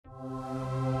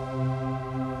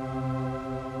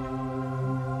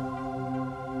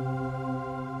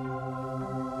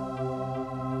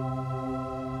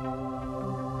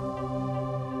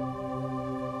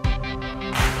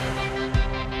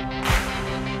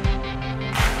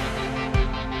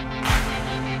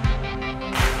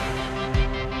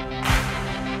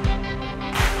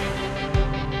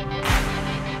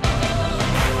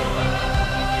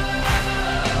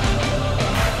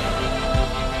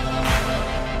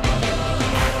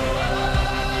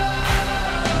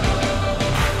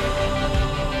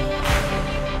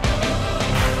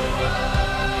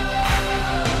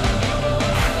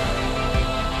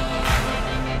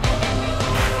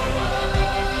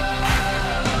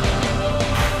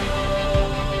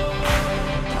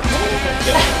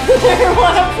I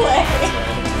want to play.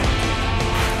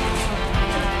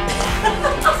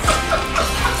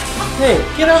 Hey,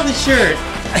 get out of the shirt.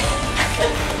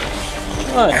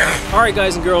 Alright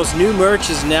guys and girls, new merch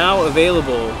is now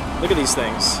available. Look at these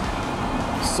things.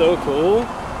 So cool.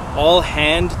 All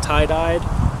hand tie-dyed,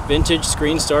 vintage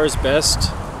Screen Star's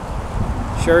best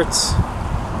shirts,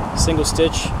 single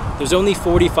stitch. There's only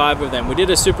 45 of them. We did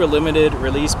a super limited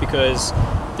release because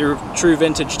they're true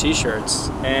vintage t-shirts,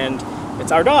 and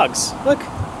it's our dogs. Look,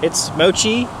 it's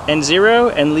Mochi and Zero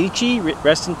and Lychee.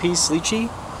 Rest in peace, Lychee.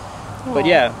 But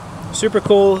yeah, super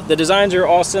cool. The designs are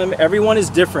awesome. Everyone is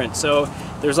different. So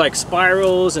there's like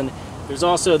spirals, and there's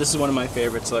also, this is one of my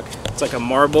favorites, look. It's like a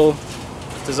marble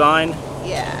design.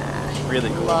 Yeah. Really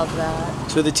cool. Love that.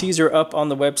 So the tees are up on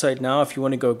the website now if you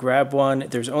want to go grab one.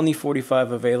 There's only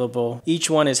 45 available. Each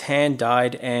one is hand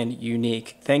dyed and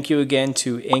unique. Thank you again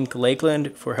to Ink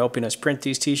Lakeland for helping us print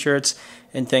these t-shirts,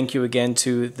 and thank you again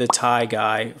to the tie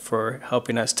guy for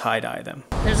helping us tie-dye them.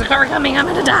 There's a car coming, I'm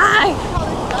gonna die!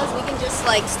 We can just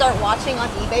like start watching on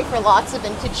eBay for lots of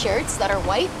vintage shirts that are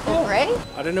white or gray.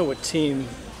 I don't know what team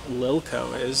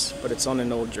Lilco is, but it's on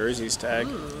an old Jerseys tag.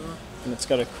 Ooh. And it's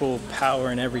got a cool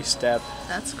power in every step.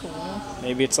 That's cool.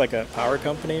 Maybe it's like a power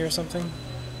company or something?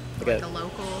 Like a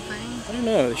local thing? I don't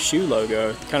know, the shoe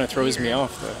logo kind of throws me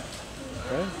off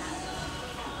though. Right?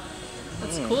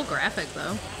 That's a cool graphic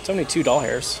though. It's only $2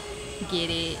 hairs. Get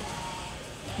it.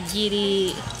 Get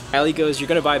it. Allie goes, you're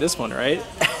gonna buy this one, right?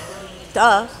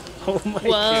 Duh. Oh my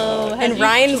god. And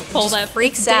Ryan that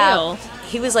freaks out.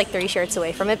 He was like 3 shirts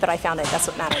away from it, but I found it. That's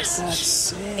what matters. That's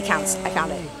sick. It counts. I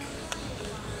found it.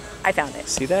 I found it.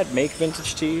 See that? Make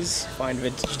vintage tees, find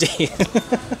vintage tees.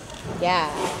 Yeah.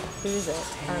 Who's it?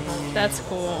 That's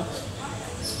cool.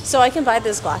 So I can buy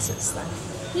those glasses then.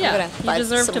 Yeah, you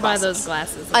deserve to buy those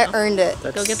glasses. I earned it.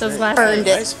 Go get those glasses. Earned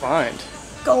it. Nice find.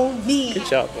 Go me. Good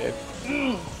job, babe.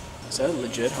 Is that a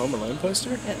legit Home Alone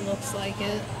poster? It looks like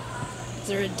it. Is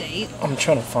there a date? I'm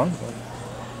trying to find one.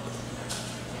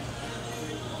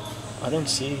 I don't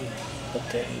see a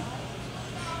date.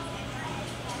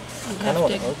 I kind of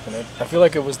want to open it. I feel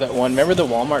like it was that one. Remember the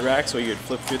Walmart racks where you'd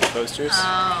flip through the posters?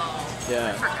 Oh. Yeah.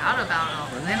 I forgot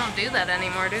about them. They don't do that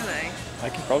anymore, do they? I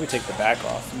can probably take the back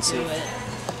off and see. Do it.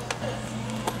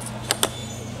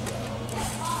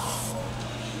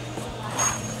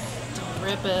 Don't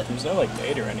rip it. There's no like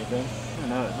date or anything. I don't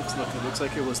know. It looks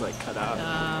like it was like cut out.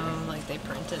 Like they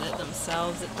printed it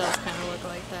themselves. It does kind of look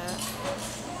like that.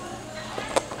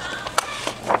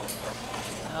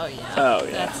 Oh yeah. Oh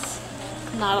yeah. That's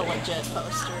not a legit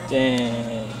poster.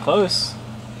 Dang, close.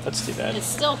 That's too bad. It's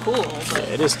still cool, but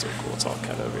Yeah, it is still cool. It's all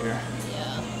cut over here.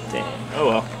 yeah. Dang. Oh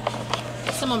well.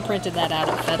 Someone printed that out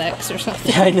at FedEx or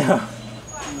something. Yeah, I know.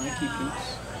 Nike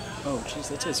Boots. Oh, jeez,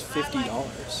 that says $50.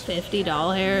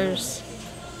 $50.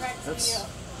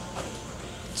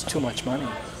 That's too much money.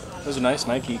 Those are nice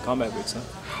Nike combat boots, huh?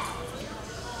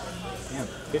 Damn,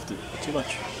 50. Too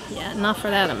much. Yeah, not for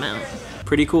that amount.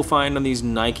 Pretty cool find on these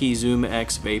Nike Zoom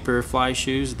X Vaporfly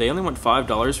shoes. They only want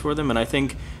 $5 for them, and I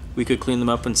think we could clean them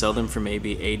up and sell them for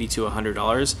maybe $80 to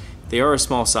 $100. They are a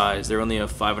small size. They're only a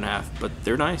 5.5, but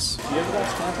they're nice. You ever got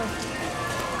content?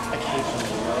 Occasionally,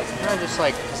 you know. It's kind of just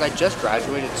like, because I just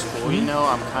graduated school, you know,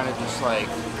 I'm kind of just like...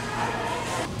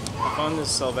 I found this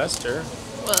Sylvester.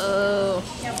 Whoa.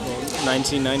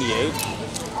 1998.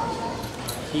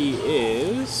 He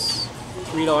is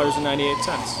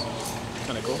 $3.98.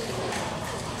 Kind of cool.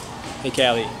 Hey,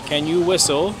 Callie, can you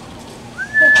whistle?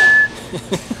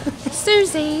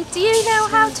 Susie, do you know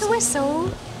how to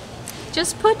whistle?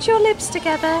 Just put your lips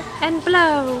together and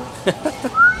blow.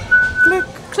 Click,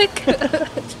 click.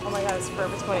 Oh my god, it's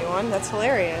Forever 21. That's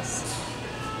hilarious.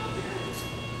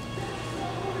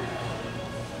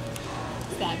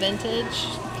 Is that vintage?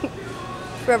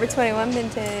 Forever 21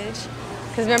 vintage.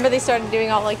 Because remember they started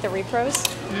doing all like the repros?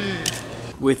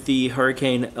 With the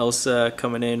Hurricane Elsa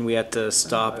coming in, we had to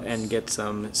stop and get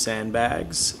some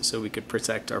sandbags so we could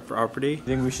protect our property. I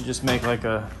think we should just make like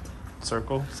a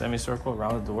circle, semicircle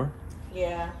around the door.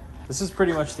 Yeah. This is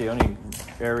pretty much the only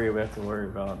area we have to worry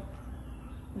about.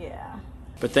 Yeah.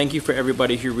 But thank you for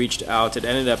everybody who reached out. It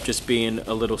ended up just being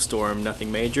a little storm,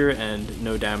 nothing major, and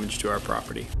no damage to our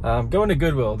property. Going to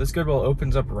Goodwill. This Goodwill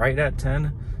opens up right at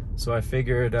 10, so I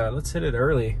figured let's hit it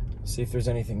early, see if there's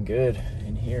anything good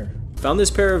in here. Found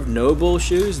this pair of Noble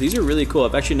shoes. These are really cool.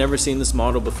 I've actually never seen this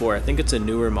model before. I think it's a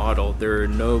newer model. They're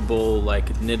Noble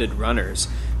like knitted runners.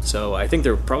 So I think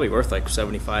they're probably worth like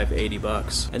 75, 80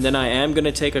 bucks. And then I am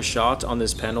gonna take a shot on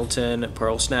this Pendleton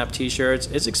Pearl Snap t-shirts.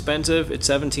 It's expensive, it's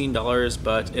 $17,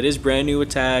 but it is brand new with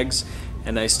tags.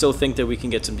 and I still think that we can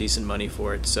get some decent money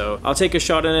for it. So I'll take a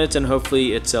shot in it, and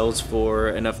hopefully it sells for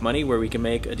enough money where we can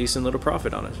make a decent little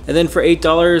profit on it. And then for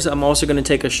 $8, I'm also going to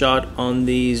take a shot on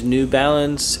these New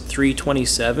Balance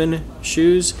 327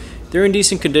 shoes. They're in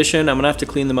decent condition. I'm going to have to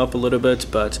clean them up a little bit,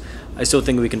 but I still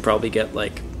think we can probably get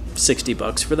like 60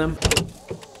 bucks for them.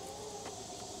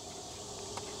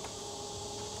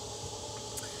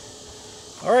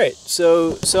 All right,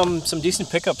 so some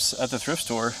decent pickups at the thrift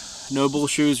store. Noble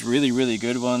shoes, really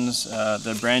good ones.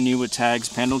 The brand new with tags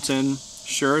Pendleton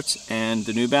shirt and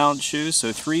the New Balance shoes.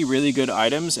 So 3 really good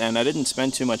items, and I didn't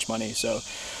spend too much money. So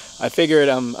I figured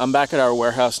I'm back at our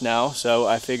warehouse now, so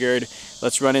I figured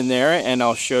let's run in there and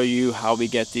I'll show you how we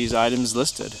get these items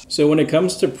listed. So when it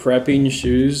comes to prepping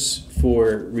shoes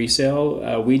for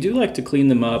resale, we do like to clean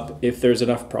them up if there's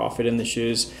enough profit in the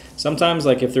shoes. Sometimes,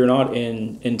 like if they're not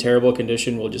in terrible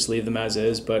condition, we'll just leave them as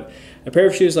is. But a pair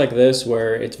of shoes like this,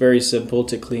 where it's very simple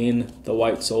to clean the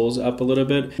white soles up a little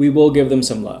bit, we will give them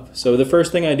some love. So the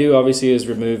first thing I do obviously is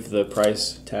remove the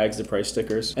price tags, the price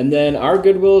stickers. And then our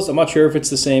Goodwills, I'm not sure if it's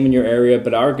the same in your area,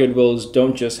 but our Goodwills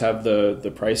don't just have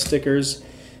the price stickers.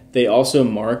 They also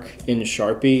mark in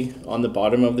Sharpie on the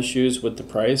bottom of the shoes with the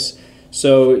price.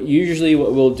 So usually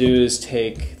what we'll do is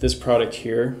take this product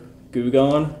here, Goo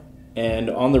Gone, and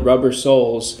on the rubber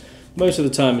soles, most of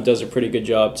the time it does a pretty good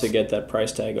job to get that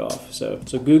price tag off. So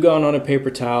Goo Gone on a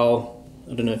paper towel.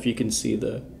 I don't know if you can see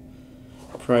the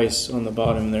price on the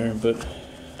bottom there, but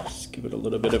just give it a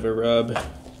little bit of a rub.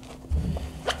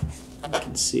 You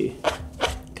can see,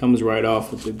 comes right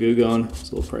off with the Goo Gone.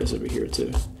 There's a little price over here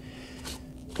too.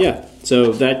 Yeah,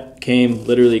 so that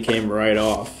literally came right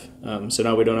off. So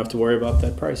now we don't have to worry about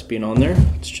that price being on there.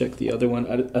 Let's check the other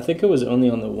one. I think it was only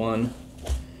on the one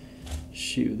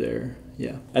shoe there.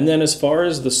 Yeah. And then as far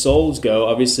as the soles go,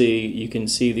 obviously you can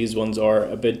see these ones are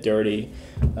a bit dirty.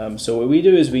 So what we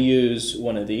do is we use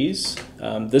one of these.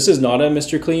 This is not a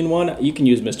Mr. Clean one. You can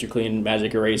use Mr. Clean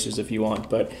magic erasers if you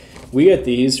want, but we get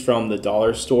these from the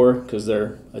dollar store because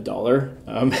they're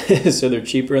 $1. So they're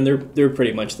cheaper, and they're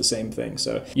pretty much the same thing.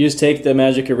 So you just take the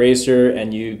magic eraser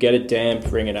and you get it damp,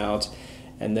 wring it out,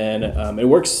 and then it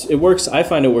works. I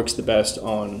find it works the best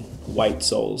on white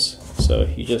soles. So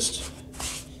you just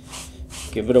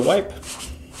give it a wipe.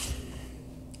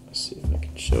 Let's see if I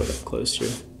can show it up close here.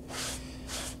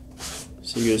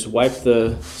 So you just wipe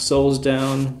the soles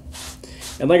down.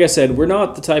 And like I said, we're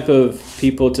not the type of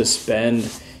people to spend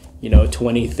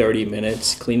 20-30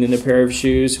 minutes cleaning a pair of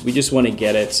shoes. We just want to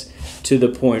get it to the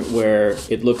point where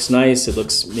it looks nice. It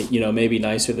looks, maybe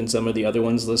nicer than some of the other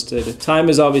ones listed. Time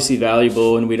is obviously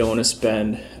valuable, and we don't want to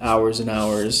spend hours and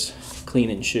hours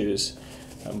cleaning shoes.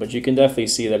 But you can definitely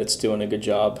see that it's doing a good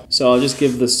job. So I'll just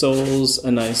give the soles a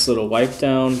nice little wipe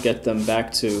down, get them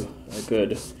back to a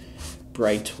good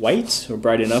bright white, or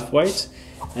bright enough white.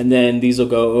 And then these will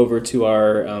go over to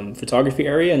our photography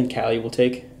area, and Callie will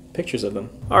take pictures of them.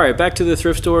 All right, back to the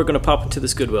thrift store. Gonna pop into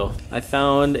this Goodwill. I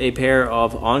found a pair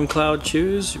of On Cloud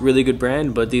shoes, really good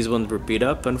brand, but these ones were beat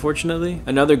up, unfortunately.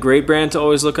 Another great brand to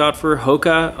always look out for,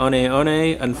 Hoka One One.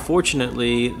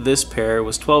 Unfortunately, this pair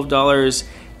was $12,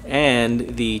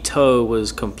 and the toe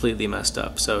was completely messed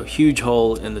up. So huge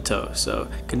hole in the toe. So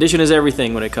condition is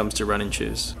everything when it comes to running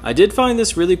shoes. I did find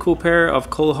this really cool pair of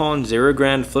Cole Haan 0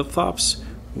 Grand flip-flops,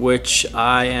 which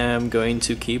I am going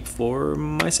to keep for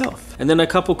myself. And then a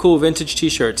couple cool vintage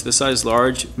t-shirts. The size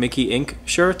large Mickey Inc.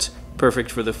 shirt,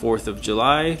 perfect for the 4th of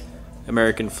July,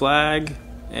 American flag,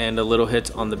 and a little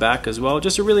hit on the back as well.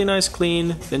 Just a really nice,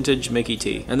 clean, vintage Mickey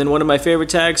tee. And then one of my favorite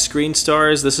tags, Screen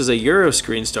Stars. This is a Euro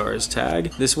Screen Stars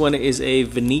tag. This one is a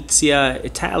Venezia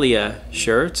Italia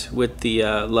shirt with the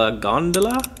La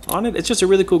Gondola on it. It's just a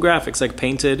really cool graphic. It's like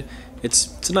painted.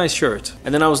 It's a nice shirt.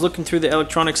 And then I was looking through the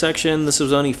electronic section. This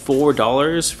was only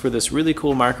 $4 for this really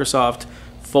cool Microsoft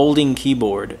folding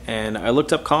keyboard. And I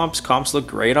looked up comps. Comps look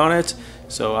great on it.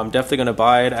 So I'm definitely gonna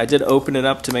buy it. I did open it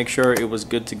up to make sure it was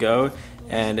good to go,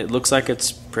 and it looks like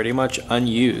it's pretty much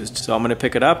unused. So I'm gonna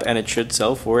pick it up, and it should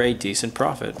sell for a decent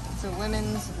profit. It's a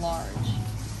women's large.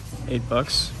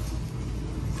 $8.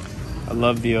 I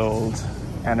love the old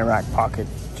anorak pocket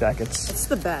jackets. It's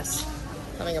the best.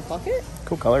 Having a pocket?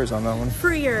 Cool colors on that one.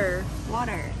 For your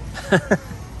water.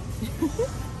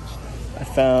 I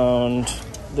found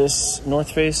this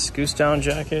North Face Goose Down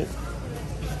jacket.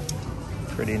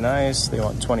 Pretty nice. They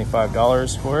want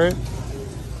 $25 for it.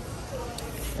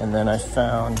 And then I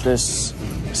found this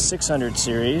 600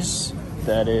 series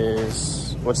that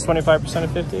is, what's 25%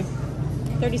 of 50?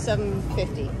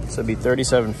 $37.50. So it'd be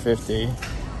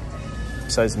 $37.50.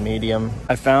 Size medium.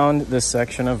 I found this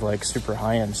section of like super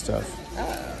high-end stuff.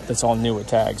 that's all new with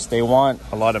tags. They want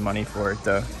a lot of money for it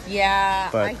though. Yeah,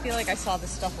 But- I feel like I saw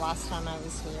this stuff last time I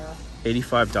was here.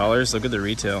 $85. Look at the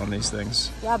retail on these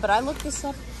things. Yeah, but I looked this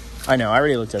up. I know. I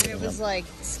already looked at It it. was like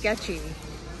sketchy.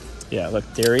 Yeah, look,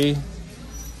 Theory,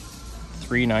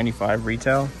 $395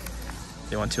 retail.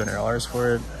 They want $200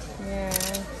 for it. Yeah.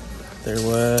 There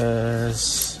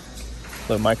was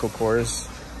Michael Kors,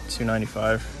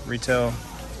 $295 retail.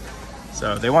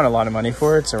 So they want a lot of money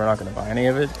for it, so we're not going to buy any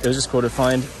of it. It was just cool to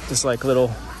find this like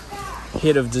little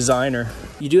hit of designer.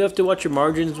 You do have to watch your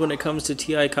margins when it comes to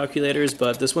TI calculators,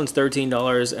 but this one's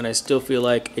 $13 and I still feel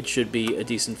like it should be a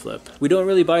decent flip. We don't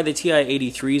really buy the TI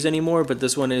 83s anymore, but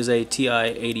this one is a TI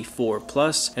 84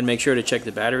 Plus, and make sure to check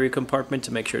the battery compartment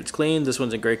to make sure it's clean. This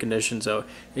one's in great condition, so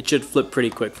it should flip pretty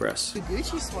quick for us. The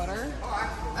Gucci sweater.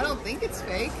 I don't think it's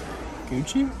fake.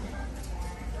 Gucci?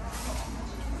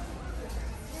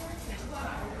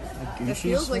 It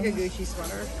feels like a Gucci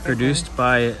sweater. Produced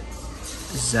by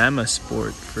Zama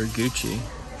Sport for Gucci.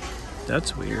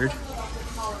 That's weird.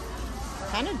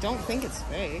 Kind of don't think it's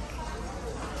fake,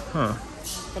 Huh.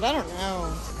 but I don't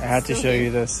know. I have to show you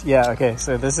this. Yeah, okay,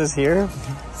 so this is here,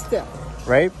 Still.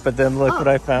 right? But then look what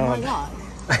I Oh found. my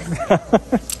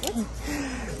god.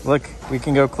 Look, we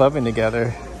can go clubbing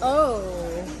together, Oh.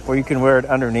 or you can wear it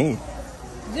underneath.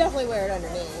 Definitely wear it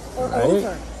underneath. Or Right?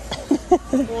 over.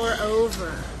 Or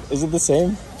over. Is it the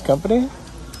same company?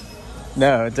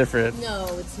 No, different. No,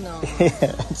 it's not. Yeah,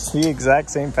 it's the exact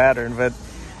same pattern, but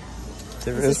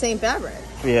there It's the is, same fabric.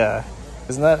 yeah.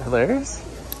 Isn't that hilarious?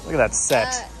 Look at that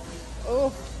set.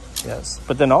 Oh. Yes.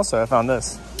 But then also I found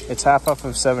this. It's half off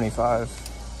of 75.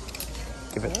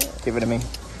 Give it to me.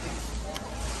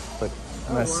 Look,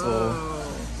 nice little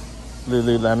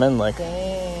Lululemon, like,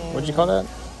 Dang. what'd you call that?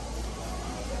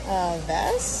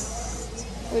 Vest?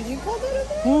 Would you call that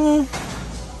a vest?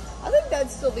 I think that'd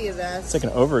still be a vest. It's like an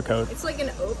overcoat. It's like an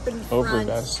open Over front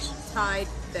vest. tied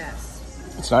vest.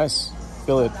 It's nice.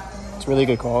 Feel it. It's really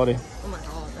good quality. Oh my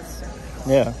god, that's so nice.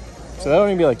 Yeah. So that would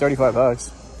only be like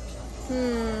 $35.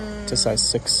 It's a size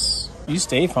 6. You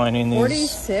stay finding these.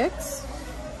 46?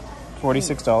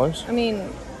 $46. I mean,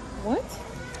 what?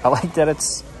 I like that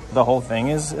it's the whole thing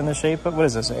is in the shape of, what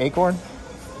is this, an acorn?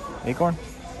 Acorn?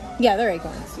 Yeah, they're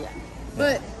acorns, yeah.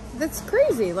 But that's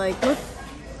crazy. Like, look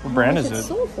What brand how is much it's it?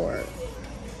 sold for.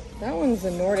 That one's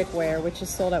a Nordic Wear, which is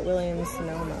sold at Williams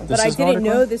Sonoma. But This I is didn't Nordic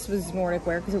know Wear? this was Nordic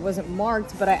Wear because it wasn't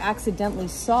marked, but I accidentally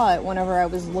saw it whenever I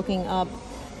was looking up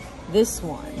this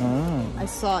one. I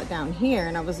saw it down here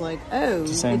and I was like, oh,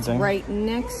 the same it's thing? right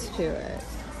next to it.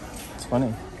 It's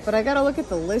funny. But I gotta look at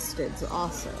the listeds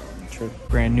also. True.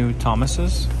 Brand new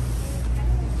Thomas's.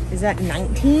 Is that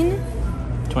 19?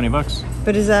 $20.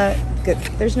 But is that good?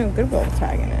 There's no Goodwill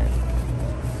tag in it.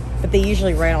 But they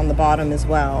usually write on the bottom as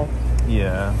well.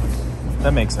 Yeah.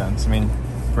 That makes sense. I mean,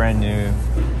 brand new.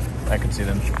 I could see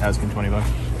them asking $20.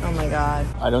 Oh my god.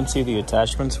 I don't see the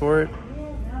attachments for it,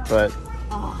 but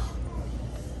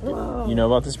you know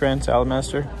about this brand, Salad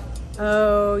Master?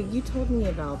 Oh, you told me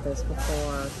about this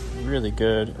before. Really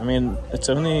good. I mean, it's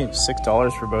only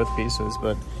 $6 for both pieces,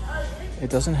 but it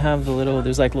doesn't have the little,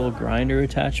 there's like little grinder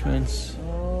attachments.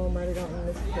 Oh, might have gotten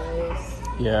misplaced.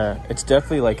 Yeah, it's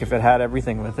definitely like, if it had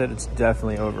everything with it, it's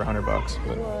definitely over $100.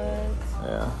 But What?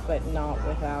 yeah, But not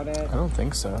without it. I don't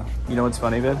think so. You know what's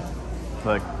funny, babe?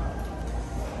 Like,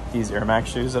 these Air Max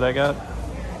shoes that I got,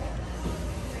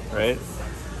 right?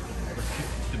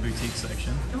 The boutique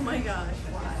section. Oh my gosh.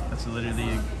 That's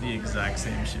literally the exact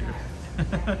same shoe.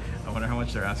 I wonder how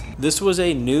much they're asking. This was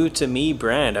a new to me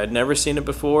brand. I'd never seen it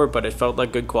before, but it felt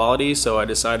like good quality, so I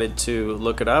decided to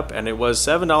look it up, and it was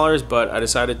 $7, but I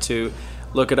decided to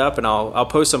look it up, and I'll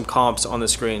post some comps on the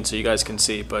screen so you guys can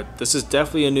see. But this is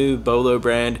definitely a new Bolo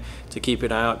brand to keep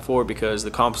an eye out for, because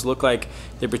the comps look like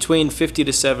they're between $50 to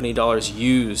 $70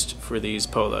 used for these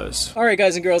polos. All right,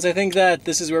 guys and girls, I think that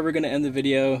this is where we're going to end the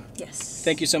video. Yes.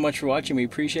 Thank you so much for watching. We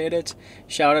appreciate it.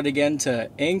 Shout out again to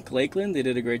Inc. Lakeland. They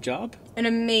did a great job. An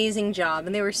amazing job,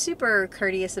 and they were super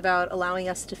courteous about allowing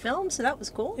us to film, so that was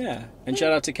cool. Yeah. And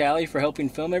shout out to Callie for helping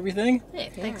film everything.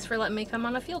 Hey, thanks for letting me come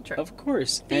on a field trip. Of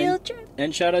course. Field trip.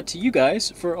 And shout out to you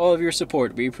guys for all of your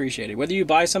support. We appreciate it. Whether you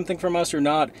buy something from us or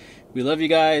not, we love you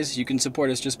guys. You can support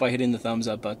us just by hitting the thumbs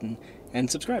up button and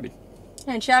subscribing.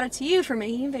 And shout out to you for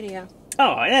making a video.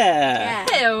 Oh, yeah.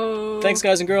 Hey-o. Thanks,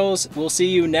 guys and girls. We'll see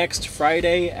you next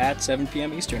Friday at 7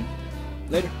 p.m. Eastern.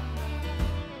 Later.